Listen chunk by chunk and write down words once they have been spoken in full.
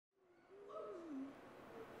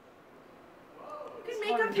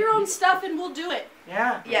up your own stuff and we'll do it.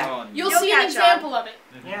 Yeah. Yeah. You'll see an example of it.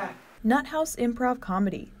 Yeah. Nuthouse Improv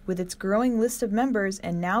Comedy. With its growing list of members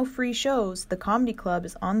and now free shows, the comedy club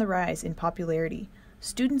is on the rise in popularity.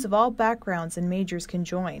 Students of all backgrounds and majors can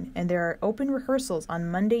join, and there are open rehearsals on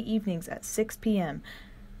Monday evenings at 6 p.m.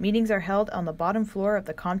 Meetings are held on the bottom floor of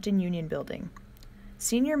the Compton Union Building.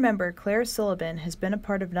 Senior member Claire Sullivan has been a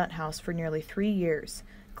part of Nuthouse for nearly 3 years.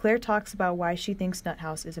 Claire talks about why she thinks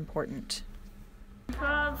Nuthouse is important.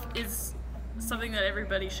 Improv is something that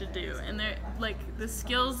everybody should do, and they're like the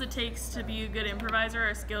skills it takes to be a good improviser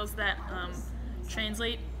are skills that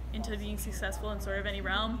translate into being successful in sort of any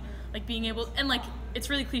realm. Like being able, and like it's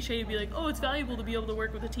really cliche to be like, oh, it's valuable to be able to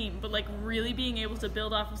work with a team, but like really being able to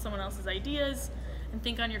build off of someone else's ideas and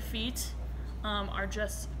think on your feet are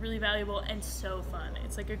just really valuable and so fun.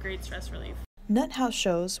 It's like a great stress relief. Nuthouse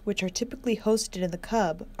shows, which are typically hosted in the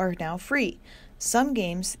Cub, are now free. Some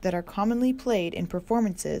games that are commonly played in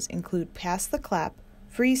performances include Pass the Clap,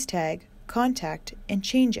 Freeze Tag, Contact, and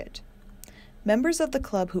Change It. Members of the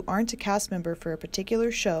club who aren't a cast member for a particular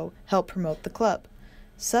show help promote the club.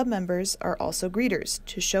 Sub-members are also greeters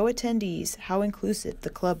to show attendees how inclusive the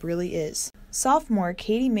club really is. Sophomore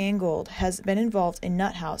Katie Mangold has been involved in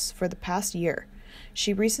Nuthouse for the past year.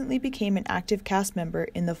 She recently became an active cast member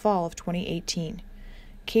in the fall of 2018.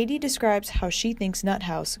 Katie describes how she thinks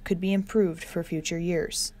Nuthouse could be improved for future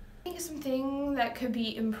years. I think something that could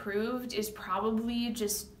be improved is probably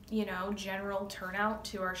just, general turnout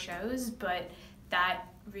to our shows, but that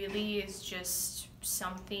really is just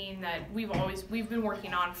something that we've been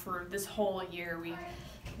working on for this whole year. We've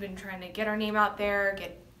been trying to get our name out there,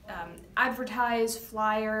 get advertised,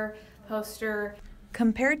 flyer, poster.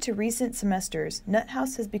 Compared to recent semesters,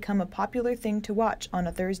 Nuthouse has become a popular thing to watch on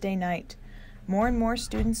a Thursday night. More and more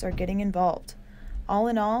students are getting involved. All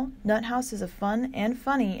in all, Nuthouse is a fun and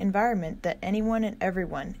funny environment that anyone and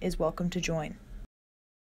everyone is welcome to join.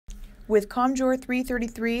 With ComJor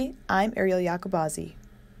 333, I'm Ariel Iacobazzi.